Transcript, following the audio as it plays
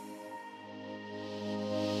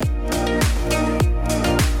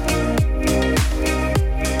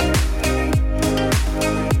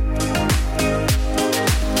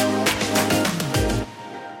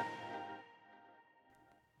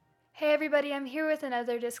I'm here with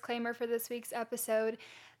another disclaimer for this week's episode.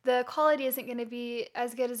 The quality isn't going to be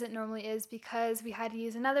as good as it normally is because we had to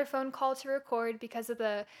use another phone call to record because of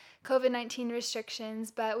the COVID-19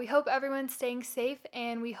 restrictions, but we hope everyone's staying safe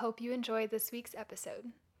and we hope you enjoy this week's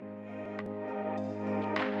episode.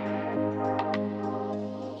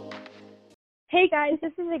 Hey guys,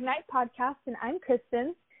 this is Ignite Podcast and I'm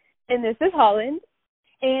Kristen. And this is Holland.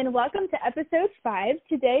 And welcome to episode 5.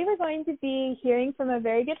 Today we're going to be hearing from a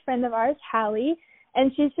very good friend of ours, Hallie,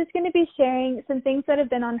 and she's just going to be sharing some things that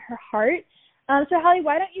have been on her heart. So Hallie,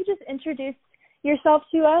 why don't you just introduce yourself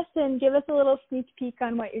to us and give us a little sneak peek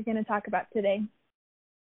on what you're going to talk about today.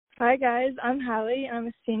 Hi guys, I'm Hallie. I'm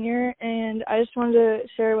a senior, and I just wanted to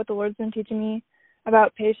share what the Lord's been teaching me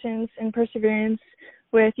about patience and perseverance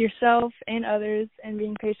with yourself and others and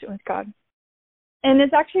being patient with God. And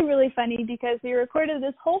it's actually really funny because we recorded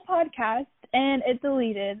this whole podcast and it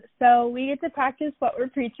deleted. So we get to practice what we're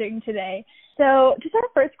preaching today. So just our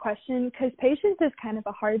first question, because patience is kind of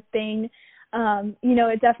a hard thing.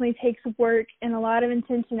 It definitely takes work and a lot of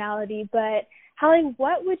intentionality. But Hallie,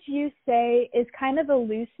 what would you say is kind of a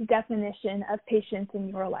loose definition of patience in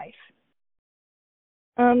your life?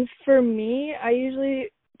 For me, I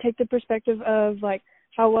usually take the perspective of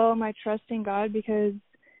how well am I trusting God, because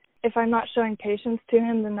if I'm not showing patience to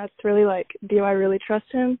him, then that's really do I really trust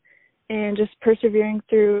him? And just persevering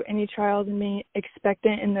through any trials and being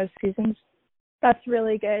expectant in those seasons. That's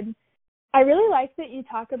really good. I really like that you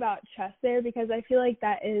talk about trust there, because I feel like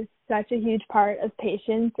that is such a huge part of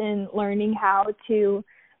patience and learning how to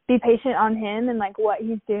be patient on him and what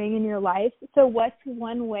he's doing in your life. So what's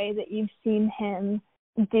one way that you've seen him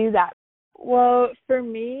do that? Well, for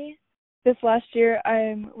me, this last year,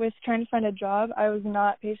 I was trying to find a job. I was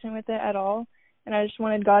not patient with it at all, and I just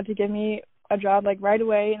wanted God to give me a job right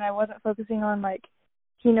away, and I wasn't focusing on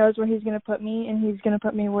he knows where he's going to put me, and he's going to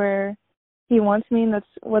put me where he wants me, and that's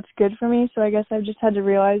what's good for me. So I guess I've just had to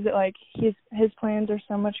realize that his plans are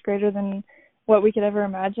so much greater than what we could ever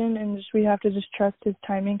imagine, and we have to just trust his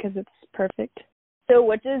timing because it's perfect. So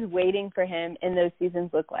what does waiting for him in those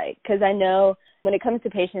seasons look like? Because I know when it comes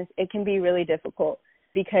to patience, it can be really difficult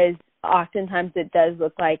because oftentimes it does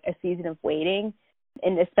look like a season of waiting.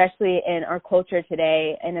 And especially in our culture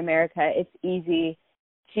today in America, it's easy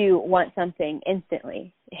to want something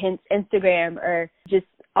instantly, hence Instagram, or just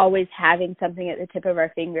always having something at the tip of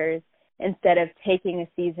our fingers instead of taking a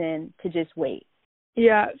season to just wait.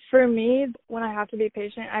 Yeah, for me, when I have to be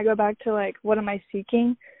patient, I go back to what am I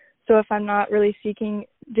seeking? So if I'm not really seeking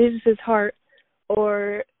Jesus' heart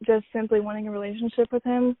or just simply wanting a relationship with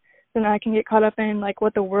him, then I can get caught up in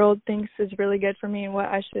what the world thinks is really good for me and what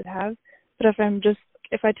I should have. But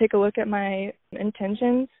if I take a look at my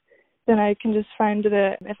intentions, then I can just find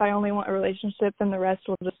that if I only want a relationship, then the rest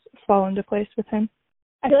will just fall into place with him.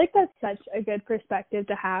 I feel like that's such a good perspective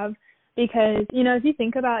to have because, if you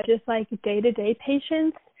think about just day-to-day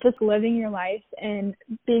patience, just living your life and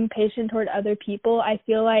being patient toward other people, I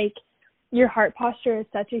feel like your heart posture is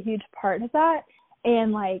such a huge part of that.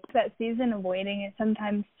 And that season of waiting is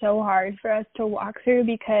sometimes so hard for us to walk through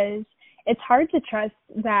because it's hard to trust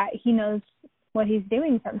that he knows what he's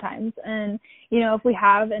doing sometimes. And, if we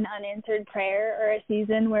have an unanswered prayer or a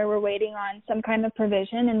season where we're waiting on some kind of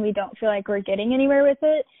provision and we don't feel like we're getting anywhere with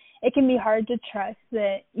it, it can be hard to trust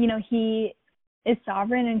that, he is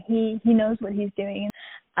sovereign and he knows what he's doing.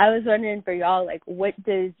 I was wondering for y'all, what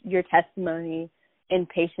does your testimony in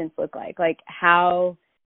patience look like? How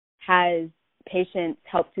has patience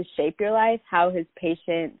helped to shape your life? How has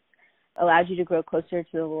patience allowed you to grow closer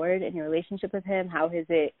to the Lord in your relationship with him? How has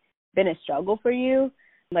it been a struggle for you?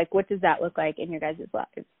 What does that look like in your guys'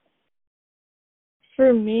 lives?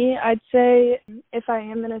 For me, I'd say if I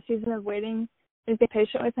am in a season of waiting and being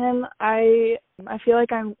patient with him, I feel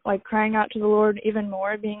like I'm crying out to the Lord even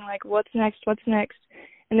more, being what's next?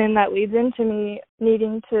 And then that leads into me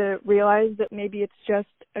needing to realize that maybe it's just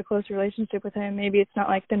a close relationship with him. Maybe it's not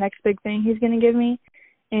the next big thing he's going to give me,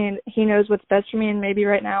 and he knows what's best for me. And maybe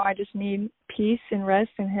right now I just need peace and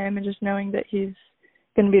rest in him and just knowing that he's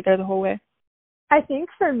going to be there the whole way. I think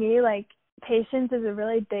for me, patience is a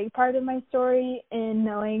really big part of my story in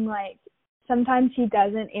knowing sometimes he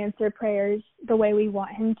doesn't answer prayers the way we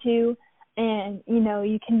want him to. And,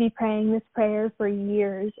 you can be praying this prayer for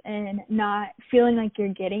years and not feeling like you're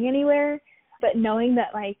getting anywhere, but knowing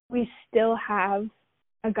that we still have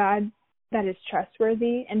a God that is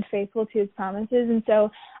trustworthy and faithful to his promises. And so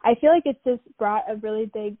I feel like it's just brought a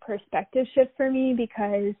really big perspective shift for me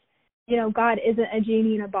because, God isn't a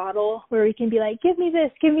genie in a bottle where we can be give me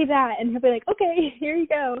this, give me that. And he'll be okay, here you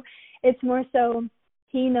go. It's more so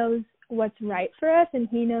he knows what's right for us and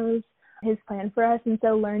he knows his plan for us. And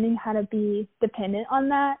so learning how to be dependent on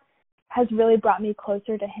that has really brought me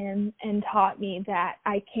closer to him and taught me that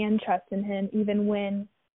I can trust in him even when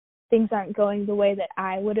things aren't going the way that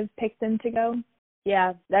I would have picked them to go.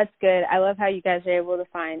 Yeah, that's good. I love how you guys are able to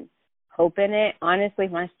find hope in it. Honestly,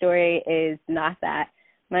 my story is not that.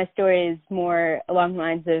 My story is more along the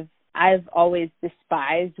lines of I've always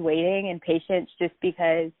despised waiting and patience just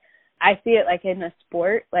because I see it like in a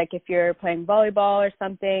sport, like if you're playing volleyball or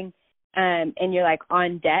something, and you're like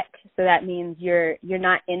on deck, so that means you're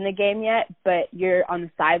not in the game yet, but you're on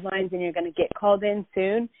the sidelines and you're going to get called in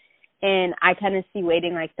soon. And I kind of see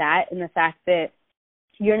waiting like that, and the fact that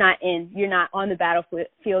you're not on the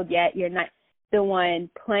battlefield yet, you're not the one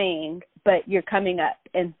playing, but you're coming up.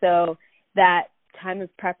 And so that time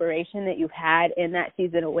of preparation that you've had in that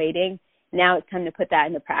season of waiting, now it's time to put that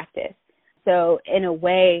into practice. So in a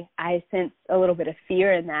way, I sense a little bit of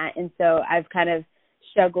fear in that. And so I've kind of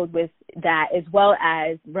struggled with that as well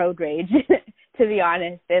as road rage, to be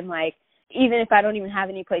honest. And like, even if I don't even have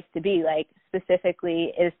any place to be, like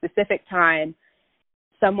specifically at a specific time,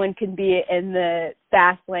 someone can be in the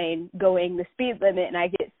fast lane going the speed limit and I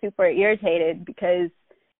get super irritated because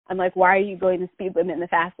I'm like, why are you going the speed limit in the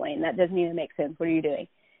fast lane? That doesn't even make sense. What are you doing?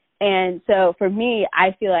 And so for me,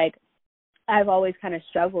 I feel like I've always kind of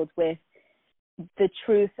struggled with the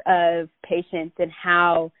truth of patience and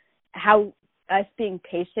how us being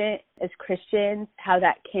patient as Christians, how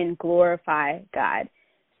that can glorify God.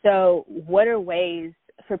 So what are ways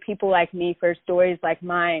for people like me, for stories like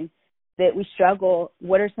mine, that we struggle?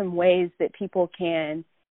 What are some ways that people can,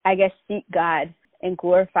 I guess, seek God and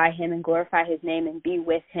glorify him and glorify his name and be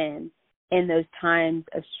with him in those times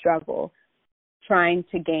of struggle, trying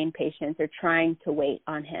to gain patience or trying to wait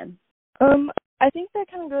on him? I think that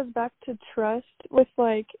kind of goes back to trust with,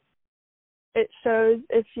 like, it shows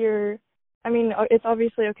if you're, I mean, it's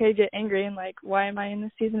obviously okay to get angry and, like, why am I in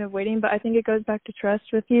this season of waiting? But I think it goes back to trust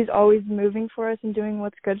with he's always moving for us and doing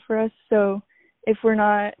what's good for us. So if we're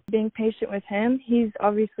not being patient with him, he's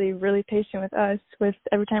obviously really patient with us with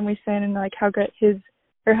every time we sin and, like, how good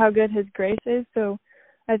his grace is. So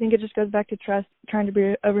I think it just goes back to trust, trying to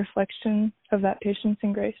be a reflection of that patience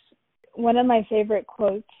and grace. One of my favorite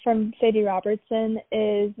quotes from Sadie Robertson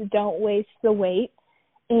is, "Don't waste the wait."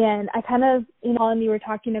 And I kind of, and you were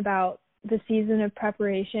talking about the season of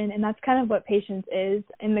preparation, and that's kind of what patience is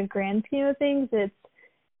in the grand scheme of things. It's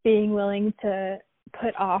being willing to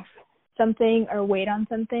put off something or wait on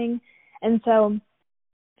something. And so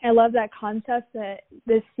I love that concept that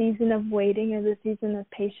this season of waiting is a season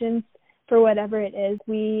of patience. For whatever it is,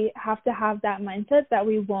 we have to have that mindset that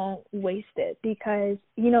we won't waste it, because,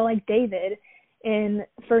 like David in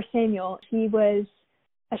 1 Samuel, he was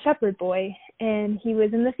a shepherd boy and he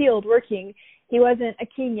was in the field working. He wasn't a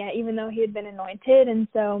king yet, even though he had been anointed. And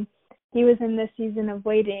so he was in this season of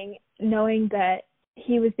waiting, knowing that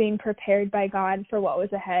he was being prepared by God for what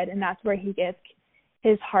was ahead. And that's where he gets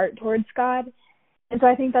his heart towards God. And so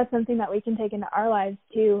I think that's something that we can take into our lives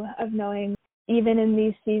too, of knowing even in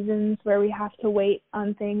these seasons where we have to wait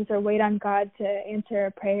on things or wait on God to answer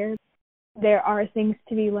a prayer, there are things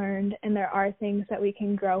to be learned and there are things that we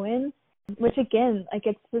can grow in, which again, like,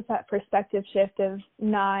 it's just that perspective shift of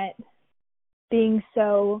not being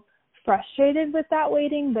so frustrated with that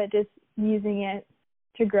waiting, but just using it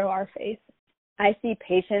to grow our faith. I see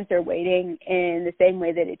patience or waiting in the same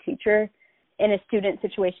way that a teacher in a student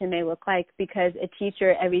situation may look like, because a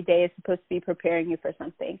teacher every day is supposed to be preparing you for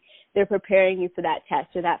something. They're preparing you for that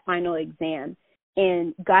test or that final exam.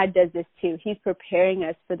 And God does this too. He's preparing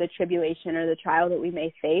us for the tribulation or the trial that we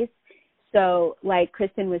may face. So like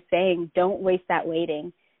Kristen was saying, don't waste that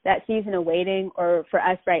waiting. That season of waiting, or for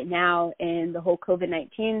us right now in the whole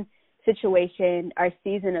COVID-19 situation, our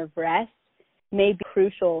season of rest may be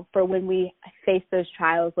crucial for when we face those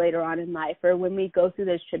trials later on in life or when we go through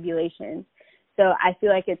those tribulations. So I feel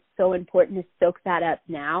like it's so important to soak that up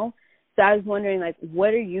now. So I was wondering, like,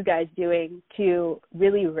 what are you guys doing to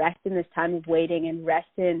really rest in this time of waiting and rest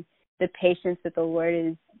in the patience that the Lord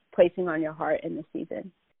is placing on your heart in this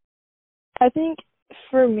season? I think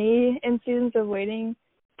for me, in seasons of waiting,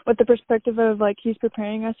 with the perspective of, like, he's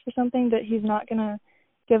preparing us for something, that he's not going to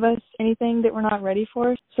give us anything that we're not ready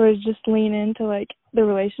for. So I just lean into, like, the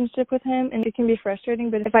relationship with him, and it can be frustrating,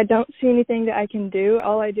 but if I don't see anything that I can do,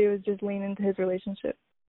 all I do is just lean into his relationship.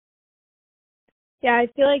 Yeah, I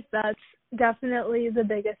feel like that's definitely the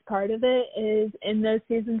biggest part of it, is in those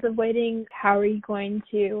seasons of waiting, how are you going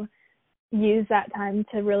to use that time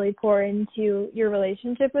to really pour into your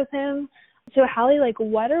relationship with him? So Hallie, like,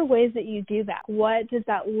 what are ways that you do that? What does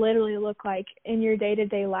that literally look like in your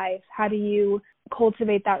day-to-day life? How do you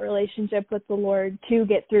cultivate that relationship with the Lord to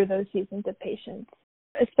get through those seasons of patience.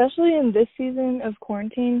 Especially in this season of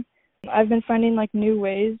quarantine, I've been finding like new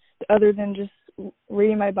ways other than just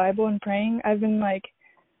reading my Bible and praying. I've been like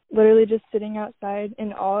literally just sitting outside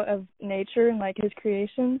in awe of nature and like his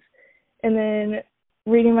creations, and then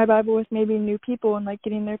reading my Bible with maybe new people and like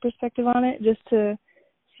getting their perspective on it, just to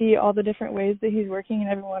see all the different ways that he's working in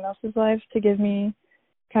everyone else's lives, to give me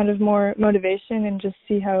kind of more motivation and just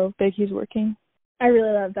see how big he's working. I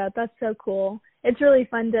really love that. That's so cool. It's really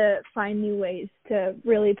fun to find new ways to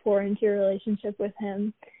really pour into your relationship with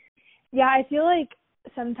him. Yeah, I feel like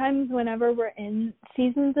sometimes whenever we're in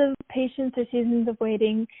seasons of patience or seasons of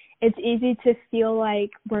waiting, it's easy to feel like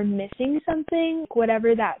we're missing something,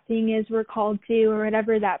 whatever that thing is we're called to, or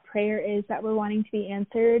whatever that prayer is that we're wanting to be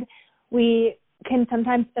answered. We can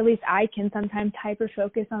sometimes, at least I can sometimes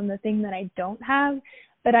hyper-focus on the thing that I don't have,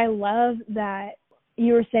 but I love that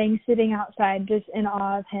you were saying sitting outside just in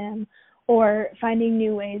awe of him or finding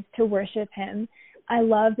new ways to worship him. I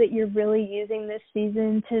love that you're really using this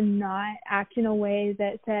season to not act in a way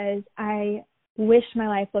that says, I wish my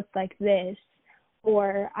life looked like this,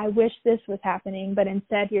 or I wish this was happening, but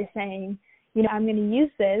instead you're saying, I'm going to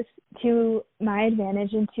use this to my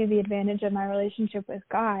advantage and to the advantage of my relationship with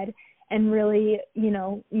God, and really,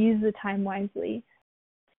 use the time wisely.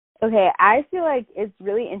 Okay, I feel like it's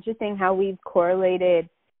really interesting how we've correlated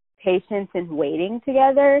patience and waiting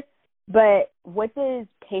together, but what does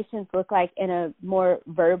patience look like in a more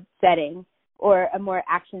verb setting or a more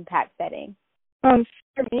action-packed setting?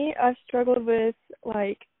 For me, I've struggled with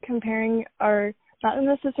like comparing our, not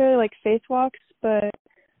necessarily like faith walks, but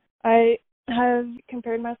I have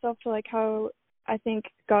compared myself to like how I think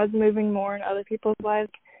God's moving more in other people's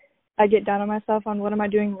lives. I get down on myself on what am I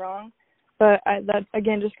doing wrong, but that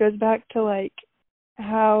again just goes back to like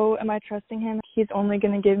how am I trusting him? He's only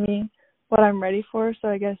going to give me what I'm ready for, so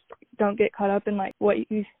I guess don't get caught up in like what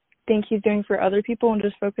you think he's doing for other people and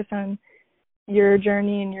just focus on your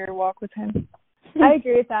journey and your walk with him. I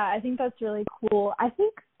agree with that. I think that's really cool. I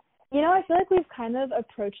think, I feel like we've kind of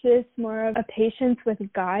approached this more of a patience with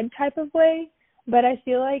God type of way, but I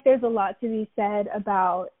feel like there's a lot to be said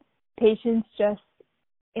about patience just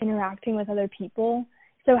interacting with other people.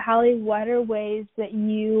 So, Hallie, what are ways that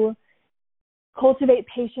you cultivate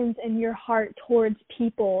patience in your heart towards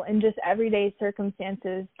people in just everyday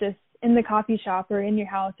circumstances, just in the coffee shop or in your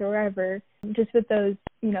house or wherever, just with those,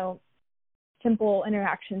 simple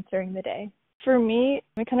interactions during the day? For me,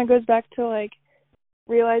 it kind of goes back to like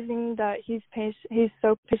realizing that he's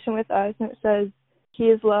so patient with us, and it says he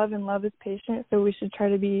is love and love is patient, so we should try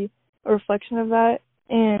to be a reflection of that.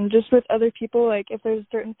 And just with other people, like if there's a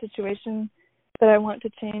certain situation that I want to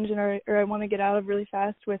change or I want to get out of really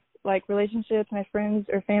fast with like relationships, my friends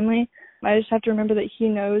or family, I just have to remember that he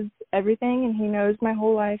knows everything and he knows my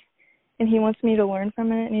whole life and he wants me to learn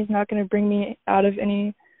from it, and he's not going to bring me out of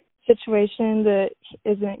any situation that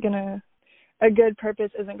a good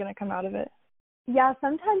purpose isn't going to come out of it. Yeah,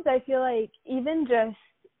 sometimes I feel like even just,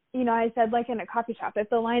 I said like in a coffee shop, if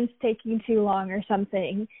the line's taking too long or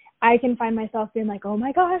something, I can find myself being like, oh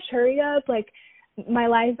my gosh, hurry up. Like my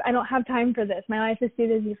life, I don't have time for this. My life is too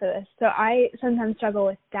busy for this. So I sometimes struggle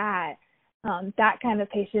with that kind of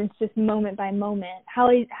patience, just moment by moment.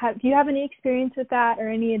 Hallie, do you have any experience with that or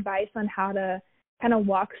any advice on how to kind of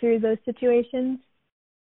walk through those situations?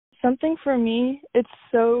 Something for me, it's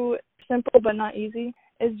so simple but not easy,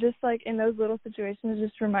 is just like in those little situations,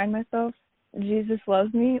 just remind myself Jesus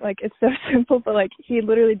loves me. Like it's so simple, but like he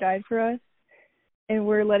literally died for us, and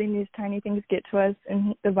we're letting these tiny things get to us,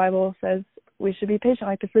 and the Bible says we should be patient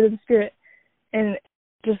like the fruit of the Spirit, and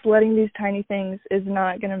just letting these tiny things is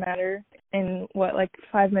not going to matter in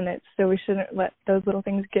 5 minutes, so we shouldn't let those little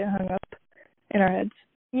things get hung up in our heads.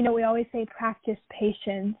 We always say practice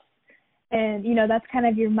patience, and that's kind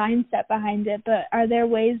of your mindset behind it, but are there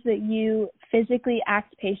ways that you physically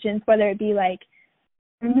act patience, whether it be like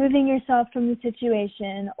removing yourself from the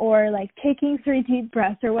situation or like taking 3 deep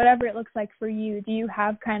breaths or whatever it looks like for you? Do you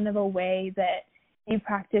have kind of a way that you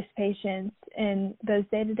practice patience in those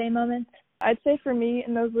day-to-day moments? I'd say for me,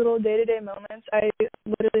 in those little day-to-day moments, I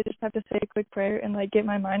literally just have to say a quick prayer and like get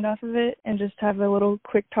my mind off of it and just have a little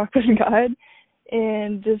quick talk with God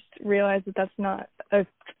and just realize that that's not a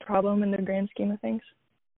problem in the grand scheme of things.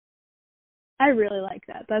 I really like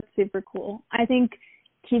that. That's super cool. I think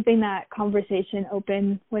keeping that conversation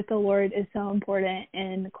open with the Lord is so important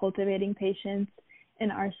in cultivating patience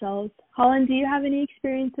in ourselves. Holland, do you have any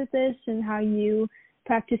experience with this and how you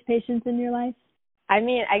practice patience in your life? I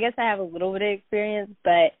mean, I guess I have a little bit of experience,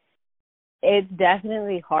 but it's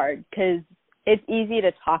definitely hard because it's easy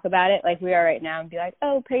to talk about it like we are right now and be like,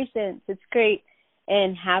 oh, patience, it's great.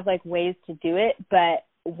 and have like ways to do it. But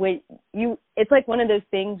it's like one of those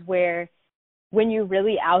things where when you're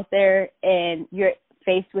really out there and you're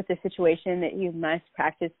faced with a situation that you must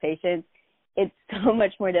practice patience, it's so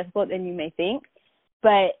much more difficult than you may think.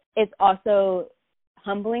 But it's also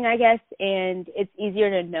humbling, I guess, and it's easier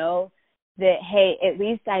to know that, hey, at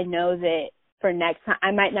least I know that for next time,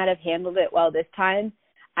 I might not have handled it well this time.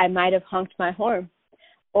 I might have honked my horn,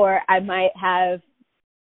 or I might have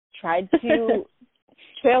tried to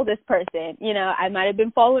trail this person. I might have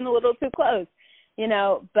been following a little too close,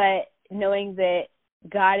 but knowing that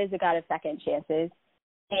God is a God of second chances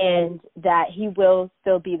and that he will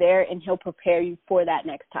still be there and he'll prepare you for that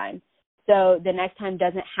next time. So the next time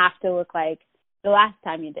doesn't have to look like the last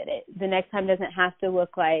time you did it. The next time doesn't have to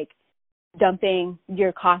look like dumping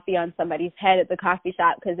your coffee on somebody's head at the coffee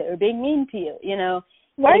shop because they were being mean to you,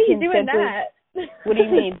 Why are you doing that? What do you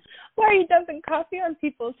mean? Why are you dumping coffee on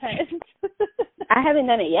people's heads? I haven't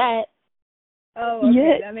done it yet. Oh,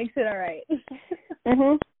 okay. That makes it all right.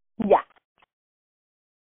 Mhm. Yeah.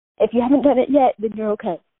 If you haven't done it yet, then you're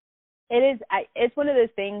okay. It's one of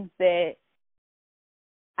those things that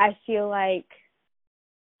I feel like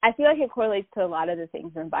it correlates to a lot of the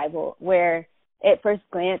things in the Bible where at first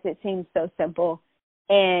glance it seems so simple,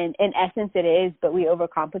 and in essence it is, but we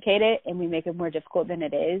overcomplicate it and we make it more difficult than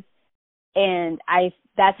it is. And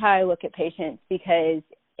that's how I look at patience, because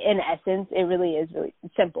in essence it really is really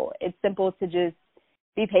simple. It's simple to just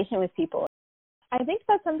be patient with people. I think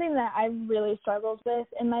that's something that I've really struggled with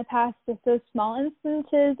in my past, just those small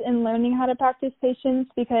instances in learning how to practice patience,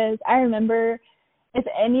 because I remember if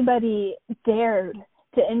anybody dared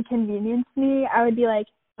to inconvenience me, I would be like,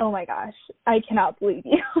 oh my gosh, I cannot believe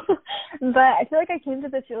you. But I feel like I came to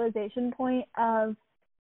this realization point of,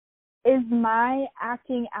 is my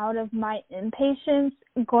acting out of my impatience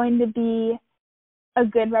going to be a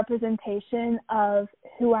good representation of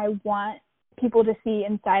who I want people to see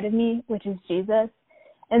inside of me, which is Jesus?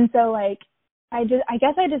 And so I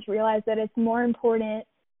guess I just realized that it's more important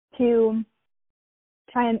to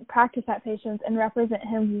try and practice that patience and represent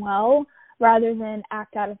him well rather than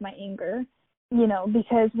act out of my anger,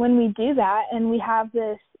 because when we do that and we have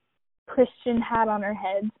this Christian hat on our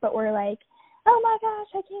heads, but we're like, oh my gosh,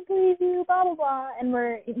 I can't believe you, blah, blah, blah, and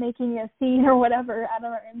we're making a scene or whatever out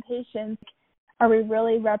of our impatience, are we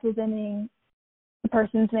really representing the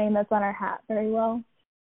person's name that's on our hat very well?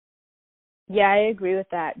 Yeah, I agree with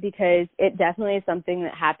that, because it definitely is something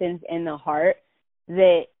that happens in the heart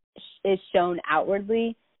that is shown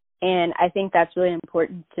outwardly. And I think that's really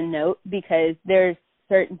important to note, because there's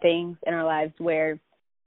certain things in our lives where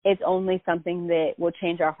it's only something that will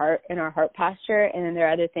change our heart and our heart posture. And then there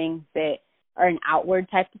are other things that are an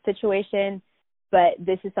outward type of situation, but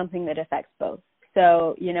this is something that affects both.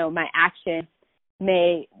 So, my actions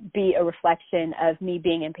may be a reflection of me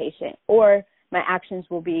being impatient, or my actions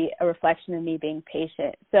will be a reflection of me being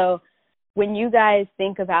patient. So when you guys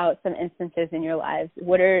think about some instances in your lives,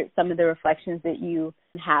 what are some of the reflections that you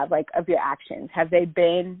have, of your actions? Have they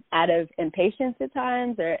been out of impatience at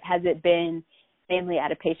times, or has it been mainly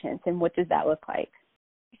out of patience? And what does that look like?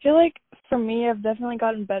 I feel like for me, I've definitely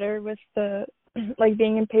gotten better with the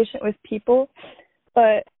being impatient with people.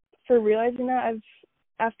 But for realizing that,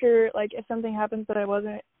 after if something happens that I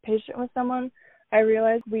wasn't patient with someone, I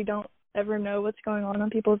realized we don't ever know what's going on in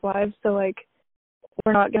people's lives. So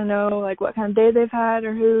we're not gonna know what kind of day they've had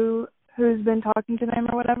or who's been talking to them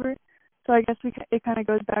or whatever. So I guess it kind of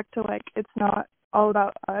goes back to it's not all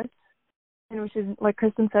about us, and which is, like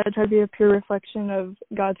Kristen said, try to be a pure reflection of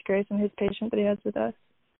God's grace and his patience that he has with us.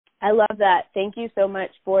 I love that. Thank you so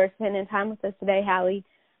much for spending time with us today, Hallie,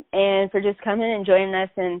 and for just coming and joining us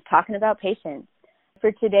and talking about patience.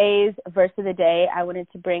 For today's verse of the day, I wanted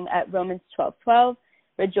to bring up Romans 12:12.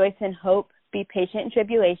 Rejoice in hope, be patient in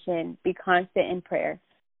tribulation, be constant in prayer.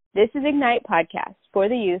 This is Ignite Podcast for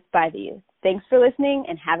the youth, by the youth. Thanks for listening,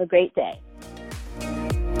 and have a great day.